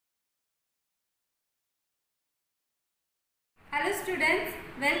students,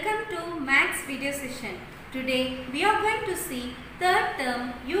 welcome to Maths video session. Today we are going to see third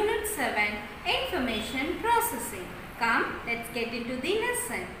term unit 7 information processing. Come, let's get into the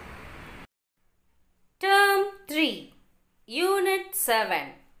lesson. Term 3 Unit 7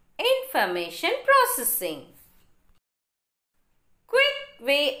 Information Processing. Quick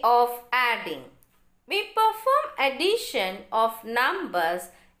way of adding. We perform addition of numbers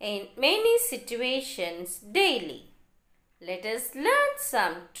in many situations daily. Let us learn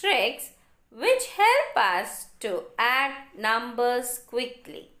some tricks which help us to add numbers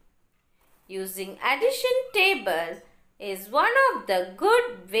quickly. Using addition table is one of the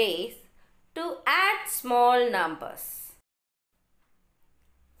good ways to add small numbers.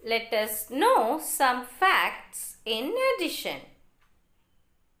 Let us know some facts in addition.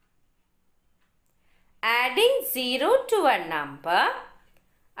 Adding 0 to a number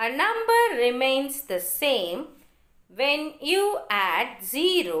remains the same when you add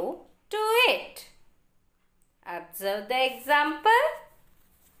 0 to it. Observe the example.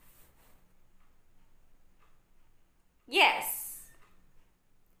 Yes.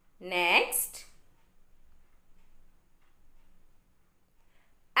 Next.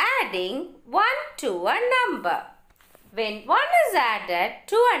 Adding 1 to a number. When 1 is added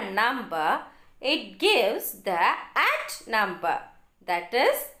to a number, it gives the at number, that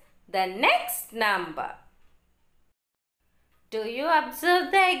is the next number. Do you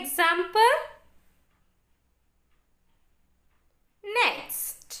observe the example?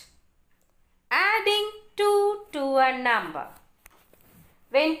 Next, adding 2 to a number.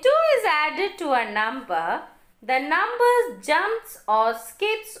 When 2 is added to a number, the number jumps or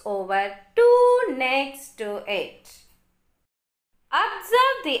skips over 2 next to it.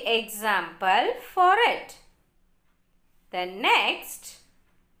 Observe the example for it. The next,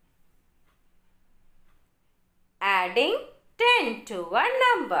 adding 10 to a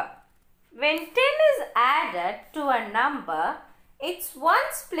number. When 10 is added to a number, its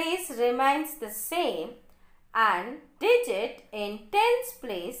ones place remains the same and digit in tens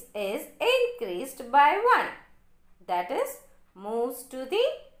place is increased by 1. That is, moves to the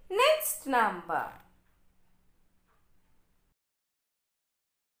next number.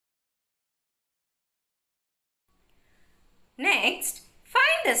 Next,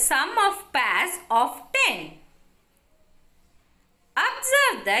 find the sum of pairs of 10.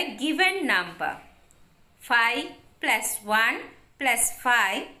 Observe the given number. 5 plus 1 plus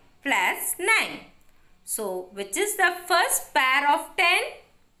 5 plus 9. So, which is the first pair of 10?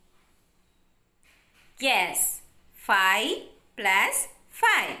 Yes, 5 plus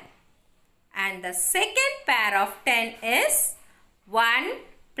 5. And the second pair of 10 is 1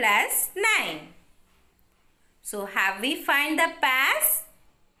 plus 9. So, have we find the pairs?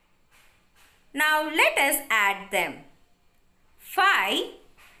 Now, let us add them. 5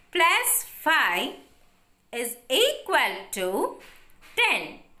 plus 5 is equal to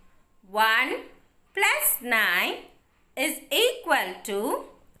 10. 1 plus 9 is equal to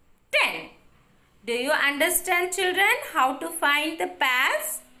 10. Do you understand, children, how to find the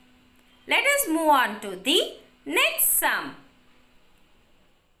pairs? Let us move on to the next sum.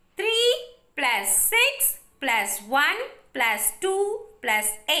 3 plus 6 plus 1 plus 2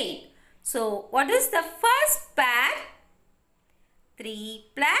 plus 8. So, what is the first pair? 3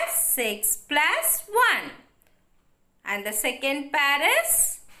 plus 6 plus 1. And the second pair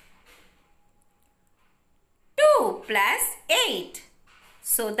is 2 plus 8.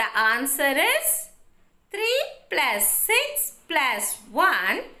 So, the answer is 3 plus 6 plus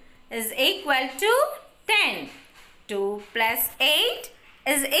 1 is equal to 10. 2 plus 8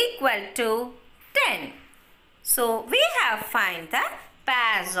 is equal to 10. So, we have find the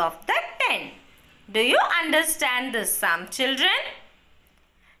pairs of the 10. Do you understand this sum, children?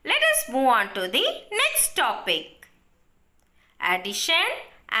 Let us move on to the next topic. Addition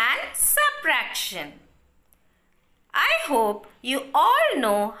and subtraction. I hope you all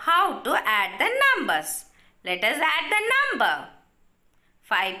know how to add the numbers. Let us add the number.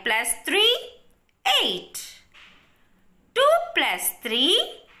 5 plus 3, 8. 2 plus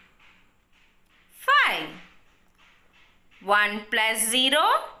 3, 5. 1 plus 0,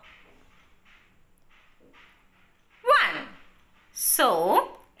 1.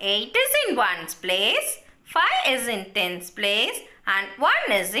 So, 8 is in 1's place, 5 is in 10's place and 1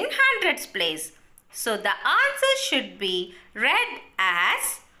 is in 100's place. So, the answer should be read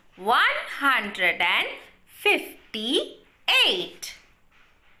as 158.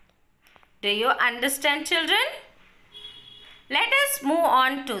 Do you understand, children? Let us move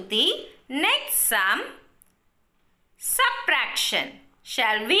on to the next sum. Subtraction.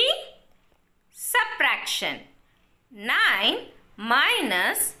 Shall we? Subtraction. 9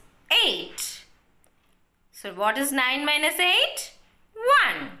 minus 8. So what is 9 minus 8?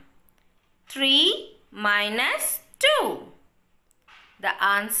 1. 3 minus 2. The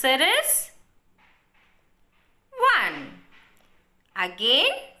answer is 1.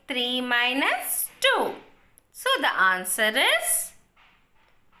 Again 3 minus 2. So the answer is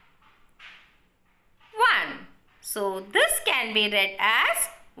 1. So this can be read as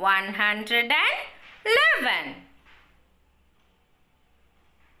 111.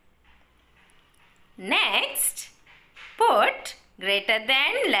 Next, put greater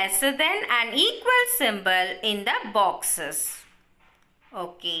than, lesser than and equal symbol in the boxes.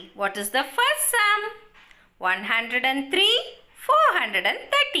 Okay, what is the first sum? 103,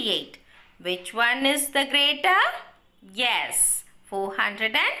 438. Which one is the greater? Yes,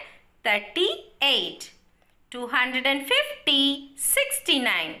 438. 250,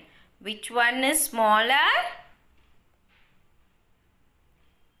 69. Which one is smaller?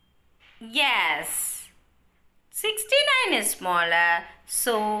 Yes, 69 is smaller.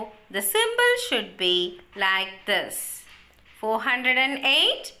 So the symbol should be like this.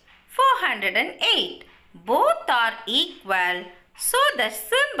 408, 408. Both are equal. So the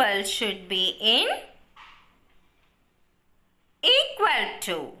symbol should be in equal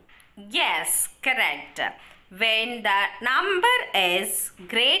to. Yes, correct. When the number is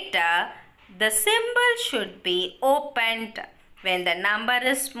greater, the symbol should be opened. When the number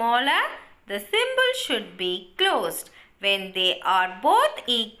is smaller, the symbol should be closed. When they are both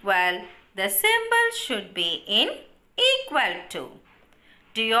equal, the symbol should be in equal to.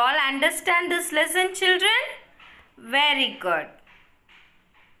 Do you all understand this lesson, children? Very good.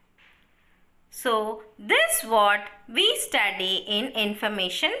 So, this is what we study in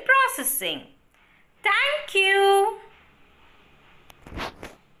information processing. Thank you.